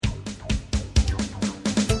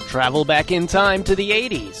Travel back in time to the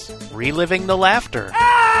 80s, reliving the laughter.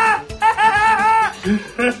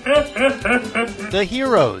 The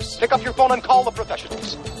heroes. Pick up your phone and call the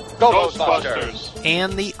professionals. Go, Ghostbusters!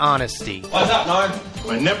 And the honesty. What's up, Norm?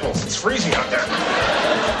 My nipples. It's freezing out there.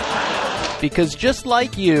 Because just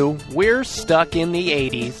like you, we're stuck in the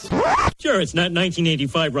 80s. Sure, it's not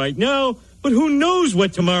 1985 right now, but who knows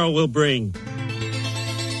what tomorrow will bring.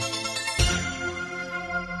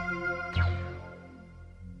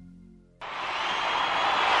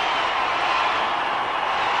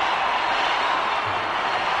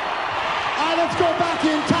 Let's go back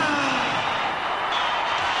in time.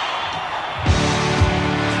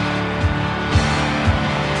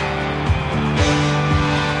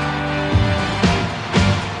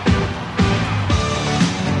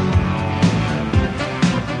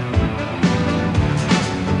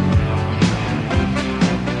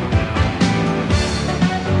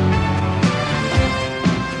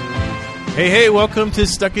 Hey, welcome to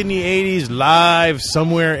Stuck in the 80s, live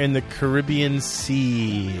somewhere in the Caribbean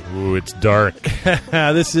Sea. Ooh, it's dark.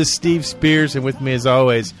 This is Steve Spears, and with me, as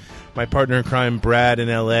always, my partner in crime, Brad in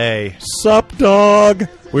L.A. Sup, dog?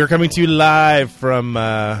 We're coming to you live from,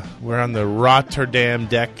 we're on the Rotterdam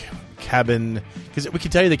deck cabin, because we can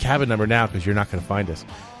tell you the cabin number now, because you're not going to find us.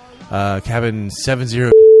 Cabin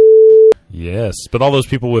 70. Yes, but all those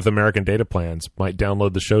people with American data plans might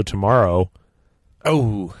download the show tomorrow.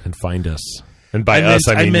 Oh. And find us. And by us,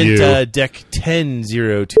 I mean you. Deck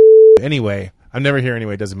 1002. Anyway, I'm never here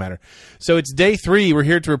anyway. It doesn't matter. So it's day 3. We're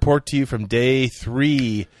here to report to you from day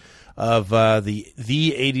 3 of the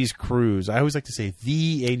 80s cruise. I always like to say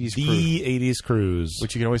the 80s cruise. The 80s cruise.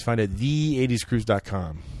 Which you can always find at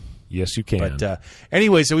the80scruise.com. Yes, you can. But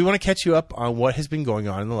anyway, so we want to catch you up on what has been going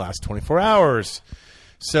on in the last 24 hours.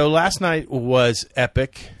 So last night was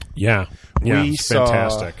epic. Yeah. It's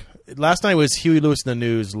fantastic. Last night was Huey Lewis in the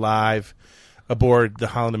News live aboard the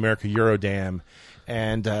Holland America Eurodam.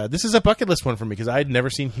 And this is a bucket list one for me because I had never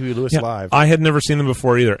seen Huey Lewis live. I had never seen them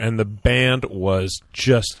before either. And the band was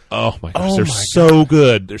just, oh my gosh, they're so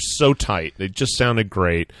good. They're so tight. They just sounded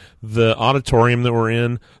great. The auditorium that we're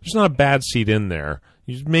in, there's not a bad seat in there.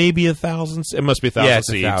 Maybe 1,000. It must be 1,000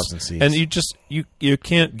 seats. 1,000 seats. And you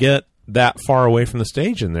can't get that far away from the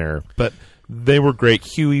stage in there. But they were great.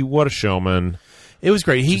 Huey, what a showman. It was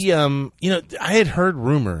great. He, I had heard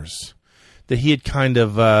rumors that he had kind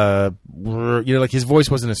of, like his voice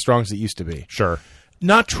wasn't as strong as it used to be. Sure.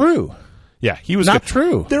 Not true. Yeah, he was not good.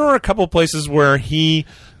 True. There were a couple places where he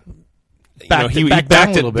backed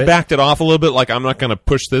it off a little bit. Like, I'm not going to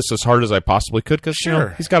push this as hard as I possibly could because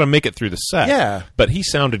he's got to make it through the set. Yeah, but he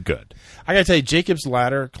sounded good. I got to tell you, Jacob's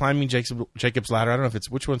Ladder, climbing Jacob's Ladder. I don't know if it's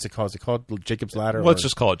which one's it called. Is it called Jacob's Ladder? Let's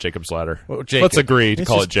just call it Jacob's Ladder. Well, let's agree to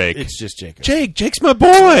call it Jake. It's just Jacob. Jake's my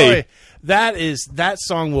boy. That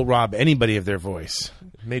song will rob anybody of their voice.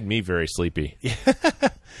 It made me very sleepy.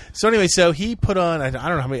 So anyway, he put on. I don't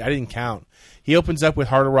know how many. I didn't count. He opens up with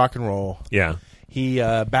Heart of Rock and Roll. Yeah. He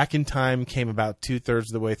Back in Time came about 2/3 of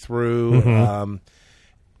the way through. Mm-hmm.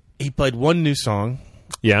 He played one new song.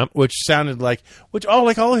 Yeah, which sounded like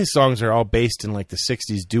all his songs are all based in like the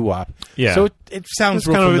 60s doo-wop. Yeah, so it sounds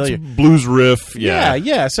real familiar. It's blues riff.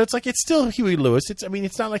 Yeah. So it's like it's still Huey Lewis. It's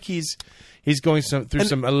not like he's going through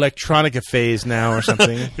some electronica phase now or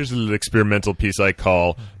something. Here's a little experimental piece I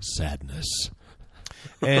call Sadness.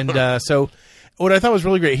 And so what I thought was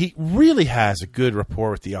really great, he really has a good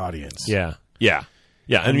rapport with the audience. Yeah.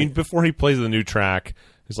 I mean, before he plays the new track,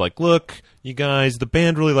 he's like, "Look, you guys, the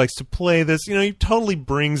band really likes to play this." He totally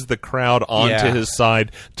brings the crowd onto his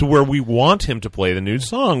side to where we want him to play the new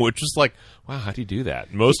song, which is like, wow, how do you do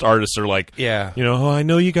that? Most artists are like, I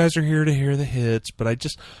know you guys are here to hear the hits, but I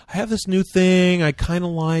have this new thing. I kind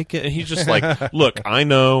of like it. And he's just like, look, I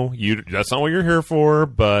know that's not what you're here for,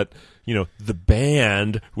 but the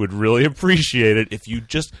band would really appreciate it if you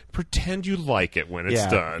just pretend you like it when it's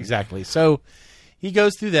done. Exactly. So he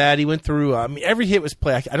goes through that. He went through every hit was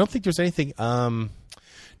played. I don't think there's anything.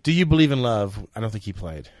 Do You Believe in Love? I don't think he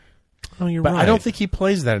played. Oh, you're but right. I don't think he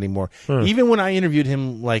plays that anymore. Even when I interviewed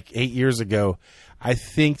him like 8 years ago, I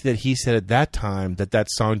think that he said at that time that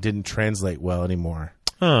song didn't translate well anymore.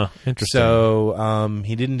 Huh, interesting. So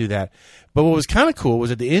he didn't do that. But what was kind of cool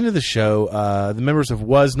was at the end of the show, the members of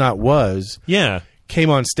Was Not Was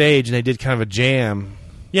came on stage and they did kind of a jam.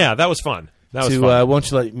 Yeah, that was fun.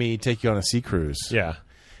 Won't You Let Me Take You on a Sea Cruise? Yeah.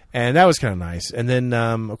 And that was kind of nice. And then,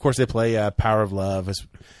 of course, they play Power of Love as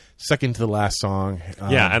second to the last song.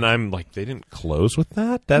 And I'm like, they didn't close with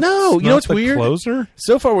that? No, you know what's the weird? Closer?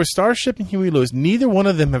 So far with Starship and Huey Lewis, neither one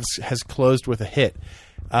of them has closed with a hit.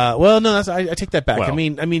 Well, no, I take that back. Well, I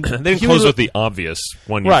mean, they didn't Huey close Lew- with the obvious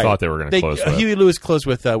one you right. thought they were going to close with. Huey Lewis closed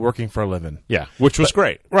with "Working for a Living." Yeah, which was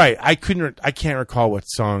great. Right. I can't recall what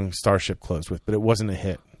song Starship closed with, but it wasn't a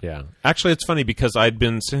hit. Yeah. Actually, it's funny because I'd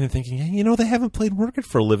been sitting there thinking, hey, they haven't played Working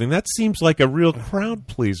for a Living. That seems like a real crowd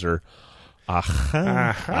pleaser.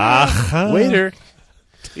 Aha. Waiter,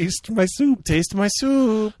 Taste my soup. taste my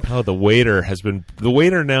soup. Oh, the waiter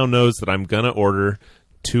now knows that I'm going to order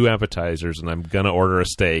 2 appetizers and I'm going to order a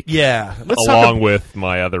steak. Yeah. Along with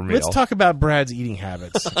my other meal. Let's talk about Brad's eating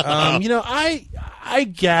habits. I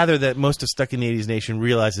gather that most of Stuck in the 80s Nation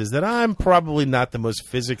realizes that I'm probably not the most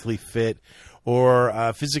physically fit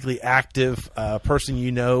or physically active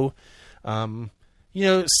person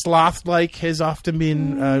sloth-like has often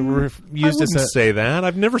been used I as wouldn't say that.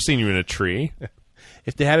 I've never seen you in a tree.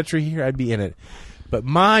 If they had a tree here, I'd be in it. But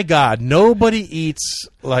my God, nobody eats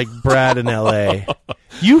like Brad in L.A.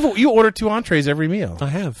 You order 2 entrees every meal. I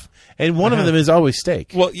have. And one of them is always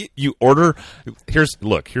steak. Well, you order. Here's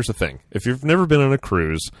the thing. If you've never been on a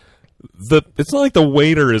cruise, it's not like the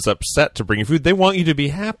waiter is upset to bring you food. They want you to be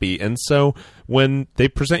happy, and so when they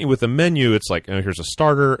present you with a menu, it's like, here's a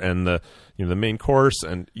starter and the main course,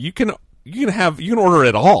 and you can order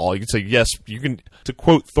it all. You can say yes. You can, to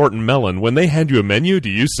quote Thornton Mellon, when they hand you a menu, do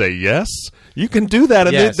you say yes? You can do that,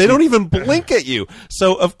 and yes, they don't even blink at you.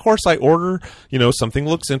 So of course I order, something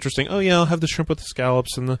looks interesting. Oh yeah, I'll have the shrimp with the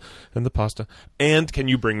scallops and the pasta. And can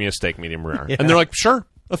you bring me a steak medium rare? Yeah. And they're like, sure,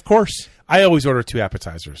 of course. I always order 2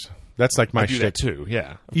 appetizers. That's like my I do shtick. that too.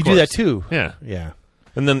 Yeah, of You course. do that too? Yeah. Yeah.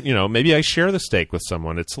 And then, maybe I share the steak with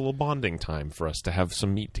someone. It's a little bonding time for us to have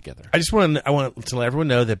some meat together. I want to let everyone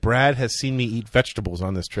know that Brad has seen me eat vegetables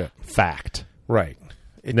on this trip. Fact. Right.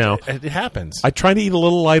 It happens. I try to eat a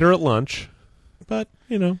little lighter at lunch, but,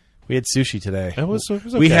 We had sushi today. it was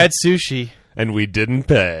okay. We had sushi. And we didn't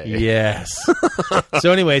pay. Yes.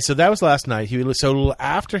 So anyway, so that was last night. So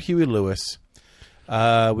after Huey Lewis,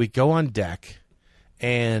 we go on deck,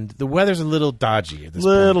 and the weather's a little dodgy at this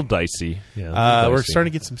point. Little dicey. Yeah, We're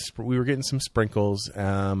starting to get we were getting some sprinkles,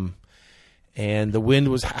 and the wind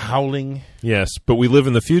was howling. Yes, but we live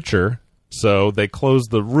in the future, so they closed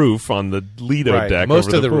the roof on the Lido Right. deck Most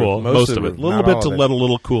over of the the roof. pool. Most of of the it. roof. A little Not bit all to of it. let a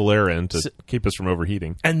little cool air in to keep us from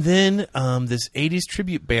overheating. And then this 80s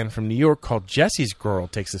tribute band from New York called Jesse's Girl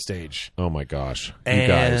takes the stage. Oh, my gosh. You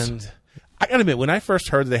guys. And I got to admit, when I first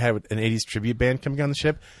heard they had an 80s tribute band coming on the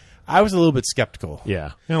ship, I was a little bit skeptical.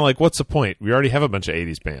 Yeah. What's the point? We already have a bunch of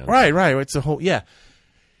 80s bands. Right. It's a whole, yeah.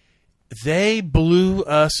 They blew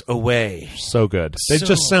us away. So good. They So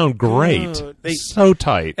just sound great. good. So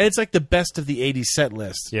tight. And it's like the best of the 80s set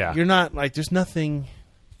list. Yeah. You're not like, there's nothing.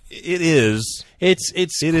 It is. It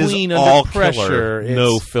is clean under all pressure. killer,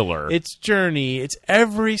 no filler. It's Journey. It's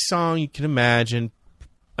every song you can imagine.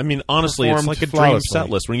 I mean, honestly, it's performed like a dream flawlessly. set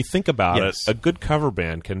list. When you think about Yes. it, a good cover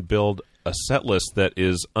band can build a set list that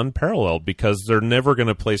is unparalleled because they're never going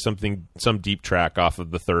to play some deep track off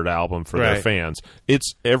of the third album for their Right. fans.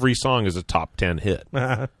 It's every song is a top 10 hit.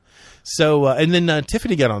 So, and then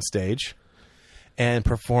Tiffany got on stage and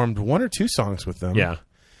performed 1 or 2 songs with them. Yeah.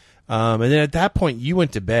 And then at that point, you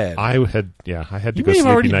went to bed. I had to You go may have sleepy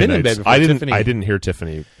already night been in nights. bed before Tiffany. I didn't hear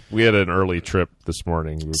Tiffany. We had an early trip this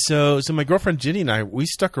morning. So my girlfriend Ginny and I, we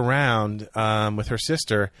stuck around with her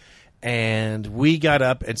sister, and we got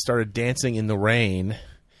up and started dancing in the rain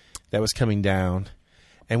that was coming down,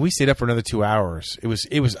 and we stayed up for another 2 hours. And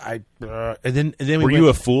then we Were went, you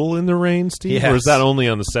a fool in the rain, Steve? Yes. Or is that only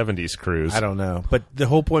on the 70s cruise? I don't know, but the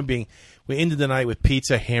whole point being, we ended the night with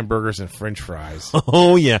pizza, hamburgers, and French fries.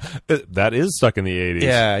 Oh, yeah. That is stuck in the 80s.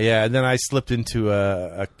 Yeah, and then I slipped into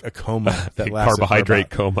a coma that lasted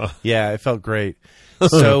Carbohydrate for about- coma. Yeah, it felt great.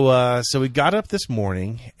 So we got up this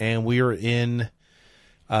morning and we were in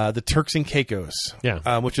the Turks and Caicos,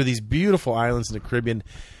 which are these beautiful islands in the Caribbean.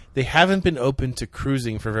 They haven't been open to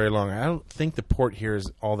cruising for very long. I don't think the port here is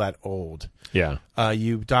all that old. Yeah.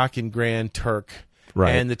 You dock in Grand Turk,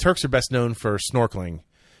 Right. and the Turks are best known for snorkeling.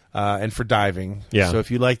 And for diving. Yeah. So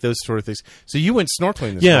if you like those sort of things. So you went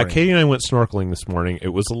snorkeling this Yeah, morning. Katie and I went snorkeling this morning. It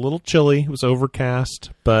was a little chilly. It was overcast,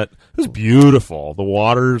 but it was beautiful. The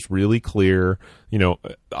water's really clear.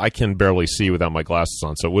 I can barely see without my glasses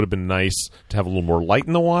on, so it would have been nice to have a little more light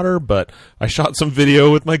in the water, but I shot some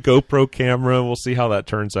video with my GoPro camera. We'll see how that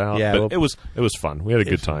turns out. Yeah, but it was fun. We had a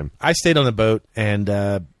good time. I stayed on the boat and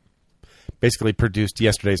basically produced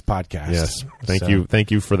yesterday's podcast. Yes. Thank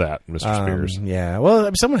you for that, Mr. Spears. Yeah. Well,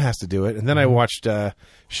 someone has to do it. And then I watched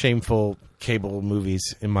shameful cable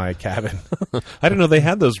movies in my cabin. I didn't know they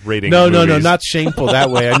had those rating. No, movies. not shameful that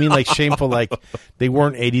way. I mean like shameful, like they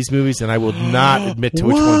weren't 80s movies, and I will not admit to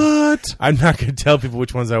which ones. I'm not going to tell people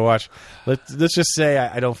which ones I watch. Let's just say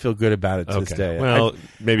I don't feel good about it to this day. Well,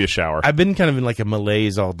 maybe a shower. I've been kind of in like a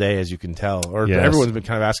malaise all day, as you can tell, or Yes. everyone's been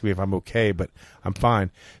kind of asking me if I'm okay, but I'm fine.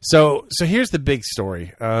 So here's the big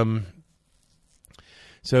story.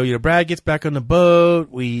 So Brad gets back on the boat.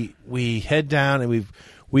 We head down, and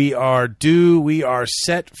we are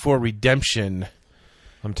set for redemption.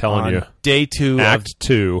 I'm telling on you. Day 2 Act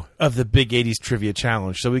 2 of the Big 80s Trivia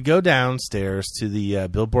Challenge. So we go downstairs to the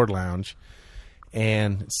Billboard Lounge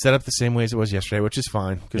and set up the same way as it was yesterday, which is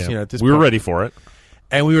fine because at this we were point, ready for it.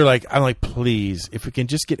 and we were like, I'm like, please, if we can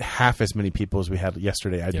just get half as many people as we had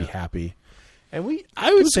yesterday, I'd be happy. And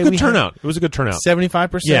I would say It was a good turnout. It was a good turnout.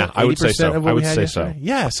 75%. Yeah, I would say 80% so. of what I would we had say yesterday. so.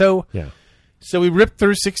 Yeah, so Yeah. so we ripped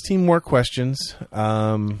through 16 more questions.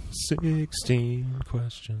 16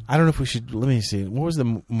 questions. I don't know if we should. Let me see. What was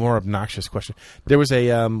the more obnoxious question? There was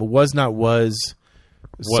a was not was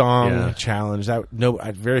song challenge.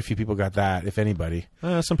 Very few people got that, if anybody.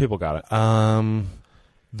 Some people got it.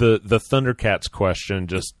 The Thundercats question,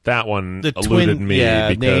 just that one eluded me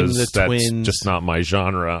because that's twins. just not my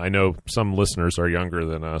genre. I know some listeners are younger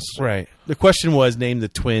than us. Right. The question was name the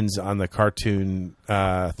twins on the cartoon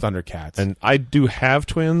Thundercats. And I do have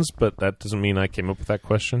twins, but that doesn't mean I came up with that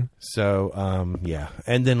question. So, yeah.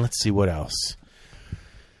 And then let's see what else.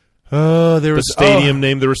 There was the stadium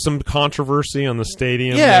name. There was some controversy on the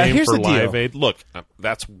stadium name here's for the deal. Live Aid. Look,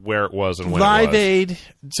 that's where it was and when Live it was. Aid.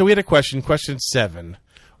 So we had a question. Question 7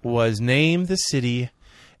 was name the city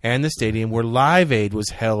and the stadium where Live Aid was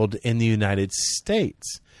held in the United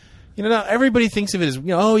States. Now everybody thinks of it as,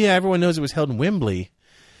 everyone knows it was held in Wembley.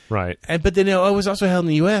 Right. But then it was also held in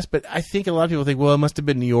the U.S., but I think a lot of people think, well, it must have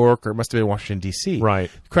been New York or it must have been Washington, D.C. Right.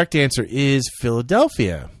 The correct answer is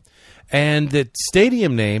Philadelphia. And the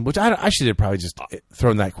stadium name, which I should have probably just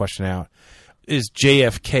thrown that question out, is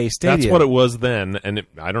JFK Stadium. That's what it was then, and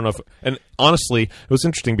I don't know if. And honestly, it was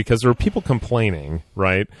interesting because there were people complaining,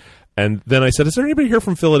 right? And then I said, "Is there anybody here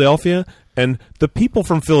from Philadelphia?" And the people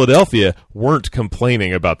from Philadelphia weren't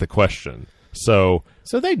complaining about the question, so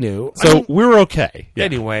they knew. So we were okay. Yeah.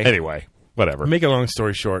 Anyway, whatever. Make a long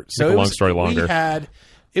story short. So Make a long story longer.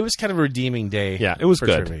 It was kind of a redeeming day. Yeah, it was for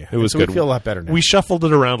good. trivia. It was so good. We feel a lot better now. We shuffled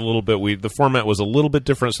it around a little bit. The format was a little bit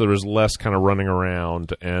different, so there was less kind of running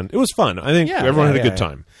around, and it was fun. I think everyone had a good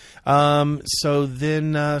time. So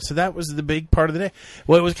that was the big part of the day.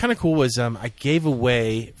 What was kind of cool was I gave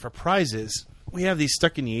away for prizes. We have these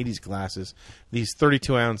Stuck in the 80s glasses, these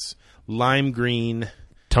 32-ounce lime green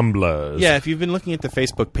tumblers. Yeah, if you've been looking at the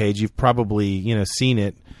Facebook page, you've probably seen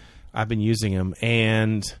it. I've been using them,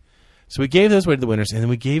 and so we gave those away to the winners, and then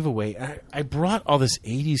we gave away. I brought all this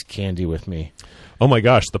 80s candy with me. Oh my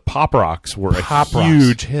gosh, the Pop Rocks were a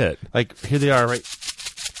huge hit. Like here they are, right?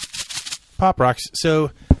 Pop Rocks.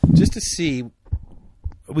 So just to see,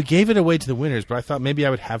 we gave it away to the winners, but I thought maybe I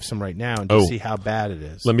would have some right now and just see how bad it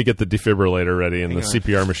is. Let me get the defibrillator ready and the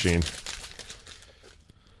CPR machine.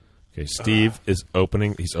 Okay, Steve is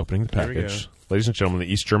opening. He's opening the package. Ladies and gentlemen,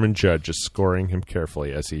 the East German judge is scoring him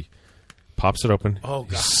carefully as he pops it open. Oh,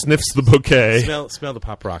 God. He sniffs the bouquet. Smell the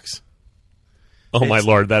Pop Rocks. Oh, my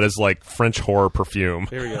Lord. That is like French horror perfume.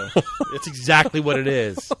 There we go. It's exactly what it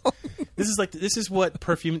is. This is what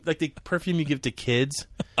perfume, like the perfume you give to kids,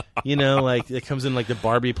 like it comes in like the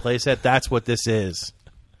Barbie playset. That's what this is.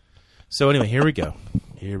 So anyway, here we go.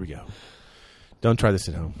 Don't try this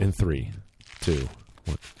at home. In 3, 2,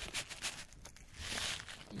 1.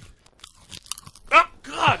 Oh,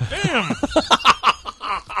 God damn.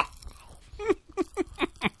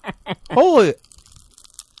 Holy.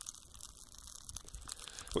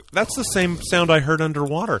 That's the same sound I heard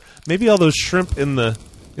underwater. Maybe all those shrimp in the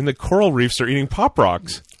coral reefs are eating Pop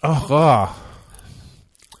Rocks. Oh, God.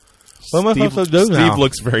 What am I supposed to do now? Steve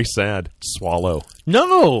looks very sad. Swallow.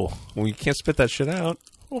 No. Well, you can't spit that shit out.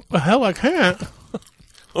 What the hell? I can't.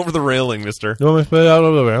 Over the railing, mister. You want me to spit it out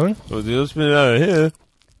over the railing? Well, you spit it out of here.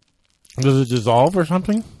 Does it dissolve or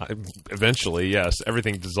something? Eventually, yes.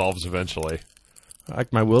 Everything dissolves eventually.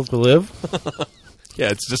 Like my will to live? Yeah,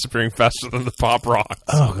 it's disappearing faster than the Pop Rocks.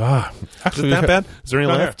 Oh, God. Is it that bad? Is there any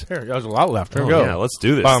left? Here, there's a lot left. Here we Oh, go. yeah, let's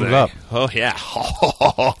do this Bottoms thing. up. Oh, yeah.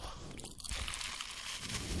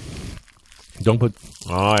 Don't put...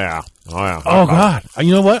 Oh, yeah. Oh, yeah. Oh, God.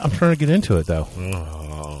 You know what? I'm trying to get into it, though.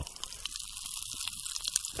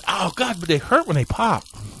 Oh, God, but they hurt when they pop.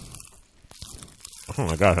 Oh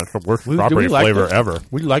my god, that's the worst Did strawberry we like flavor this? ever.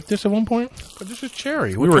 We liked this at one point? But this is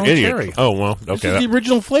cherry. We were idiots. Cherry. Oh well, This okay, is the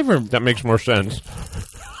original flavor. that makes more sense.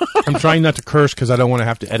 I'm trying not to curse because I don't want to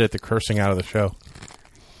have to edit the cursing out of the show.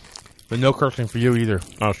 But no cursing for you either.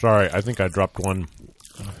 Oh, sorry, I think I dropped one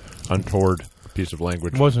untoward piece of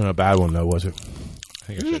language. It wasn't a bad one, though, was it?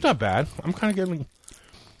 This is not bad. I'm kind of getting...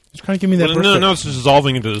 Just kind of give me that... No, it's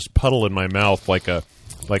dissolving into this puddle in my mouth like I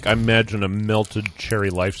imagine a melted cherry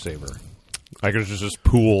lifesaver. Like it's just this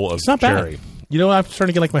pool of It's not cherry. bad. You know, I'm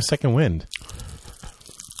starting to get like my second wind.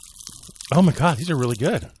 Oh my god, these are really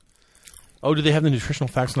good. Oh, do they have the nutritional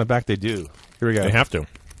facts on the back? They do. Here we go. They have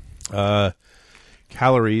to.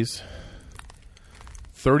 Calories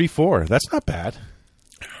 34. That's not bad.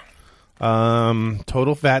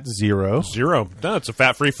 Total fat 0. 0. No, it's a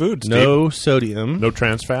fat-free food, Steve. No sodium. No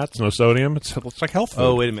trans fats, no sodium. It's like health food.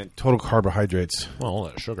 Oh, wait a minute. Total carbohydrates. Well, all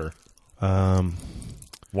that sugar.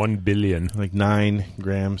 1 billion. Like 9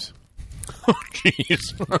 grams. Jeez.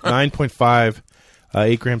 9.5.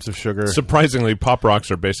 8 grams of sugar. Surprisingly, Pop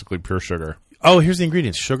Rocks are basically pure sugar. Oh, here's the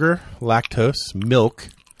ingredients. Sugar, lactose, milk,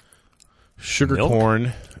 sugar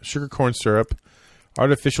corn syrup,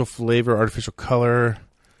 artificial flavor, artificial color,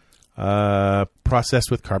 processed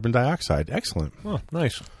with carbon dioxide. Excellent. Oh,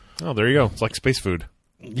 nice. Oh, there you go. It's like space food.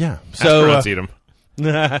 Yeah. Astronauts eat them.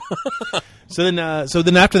 So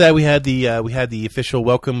then after that we had the official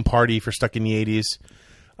welcome party for Stuck in the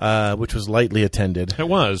 80s, which was lightly attended. It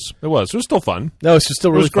was. It was still fun. No, it's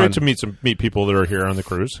still really It was great fun. to meet people that are here on the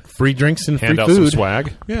cruise. Free drinks and Hand free out food. some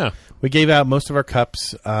swag. Yeah. We gave out most of our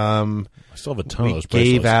cups. I still have a ton of We those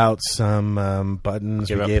gave bracelets. out some buttons.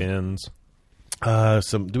 Gave we out gave pins.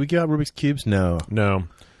 some. Do we give out Rubik's cubes? No. No.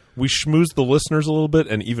 We schmoozed the listeners a little bit,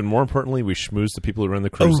 and even more importantly, we schmoozed the people who run the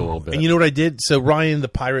cruise a little bit. And you know what I did? So Ryan the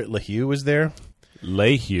Pirate LaHue was there.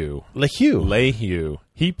 LaHue.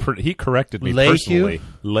 He corrected me LaHue? personally.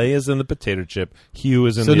 Lay is in the potato chip. Hue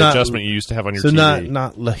is in So the not- adjustment you used to have on your So TV.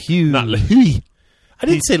 not LaHue. Not LaHue. I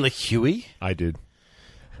didn't say LaHue. I did.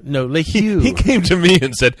 No, LaHue. He came to me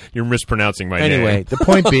and said, "You're mispronouncing my name." Anyway, the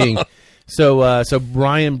point being, so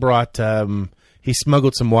Brian brought he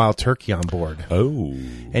smuggled some wild turkey on board. Oh.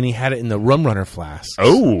 And he had it in the Rum Runner flask.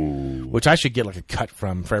 Oh. Which I should get like a cut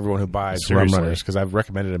from for everyone who buys Seriously. Rum Runners because I've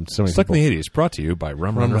recommended them to so many Stuck in people. the 80s, brought to you by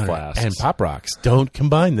Rum Rum Runner Runner Flasks. and Pop Rocks. Don't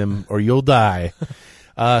combine them or you'll die.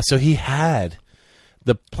 So he had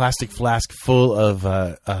the plastic flask full of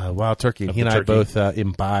wild turkey. And he and I both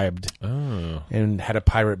imbibed and had a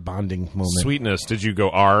pirate bonding moment. Sweetness. Did you go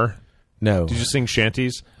R? No. Did you sing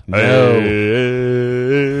shanties? No.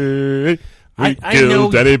 Hey, we I killed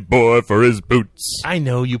know- Daddy Boy for his boots. I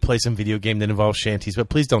know you play some video game that involves shanties, but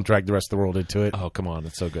please don't drag the rest of the world into it. Oh, come on.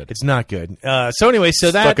 It's so good. It's not good. So anyway,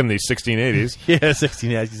 so that Stuck in the 1680s. yeah,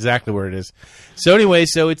 16. That's exactly where it is. So anyway,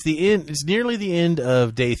 so it's the end. It's nearly the end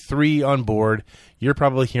of day 3 on board. You're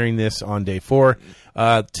probably hearing this on day 4.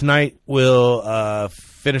 Tonight we'll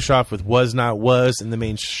finish off with Was Not Was in the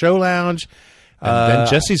main show lounge. And then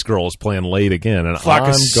Jesse's Girl is playing late again. And Flock I'm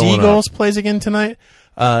of going Seagulls up. plays again tonight.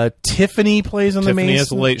 Tiffany plays on the main. Tiffany has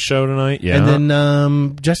a late show tonight. Yeah. And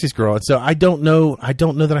then Jesse's Girl. And so I don't know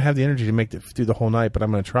that I have the energy to make it through the whole night, but I'm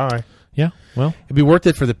going to try. Yeah. Well, It'd be worth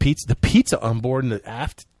it for the pizza. The pizza on board in the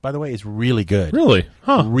aft, by the way, is really good. really?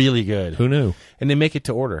 Huh. Really good. Who knew? And they make it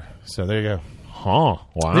to order. So there you go. Huh.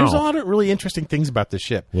 Wow. There's a lot of really interesting things about this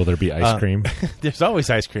ship. Will there be ice cream? There's always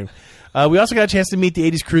ice cream. We also got a chance to meet the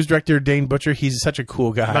 80s cruise director, Dane Butcher. He's such a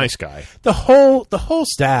cool guy. Nice guy. The whole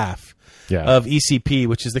staff Yeah. of ECP,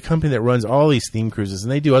 which is the company that runs all these theme cruises,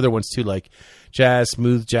 and they do other ones too, like Jazz,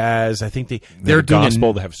 Smooth Jazz. I think they're doing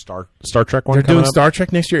Gospel. They have Star Trek one they're coming doing up. Star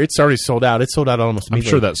Trek next year. It's already sold out. It's sold out almost I'm immediately.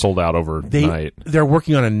 sure that sold out overnight. They're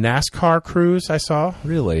working on a NASCAR cruise. I saw.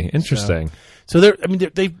 Really interesting. So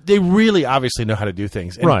they really obviously know how to do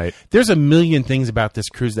things. And Right. There's a million things about this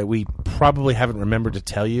cruise that we probably haven't remembered to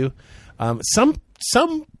tell you.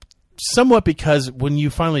 Somewhat because when you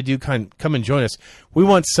finally do come and join us, we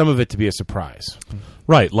want some of it to be a surprise.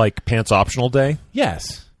 Right, like pants optional day.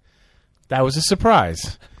 Yes, that was a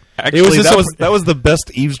surprise. Actually, a that was the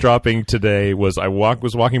best eavesdropping today. Was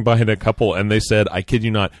was walking behind a couple and they said, "I kid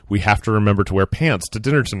you not, we have to remember to wear pants to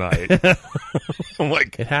dinner tonight." I'm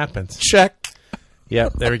like, It happens. check.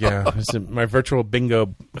 Yep, there we go. My virtual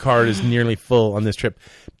bingo card is nearly full on this trip.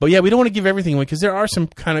 But yeah, we don't want to give everything away because there are some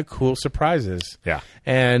kind of cool surprises. Yeah.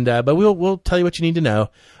 And but we'll tell you what you need to know.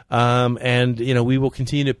 And we will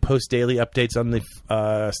continue to post daily updates on the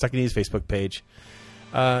Stuck in the 80s Facebook page.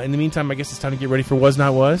 In the meantime, I guess it's time to get ready for Was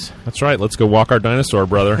Not Was. That's right. Let's go walk our dinosaur,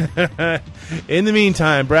 brother. In the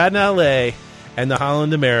meantime, Brad in LA and the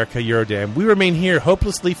Holland America Eurodam, we remain here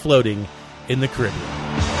hopelessly floating in the Caribbean.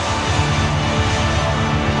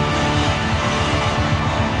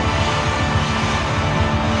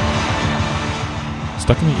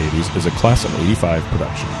 Stuck in the 80s is a class of 85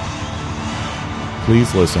 production.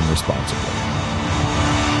 Please listen responsibly.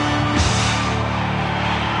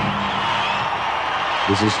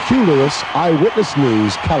 This is Hugh Lewis, Eyewitness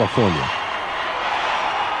News, California.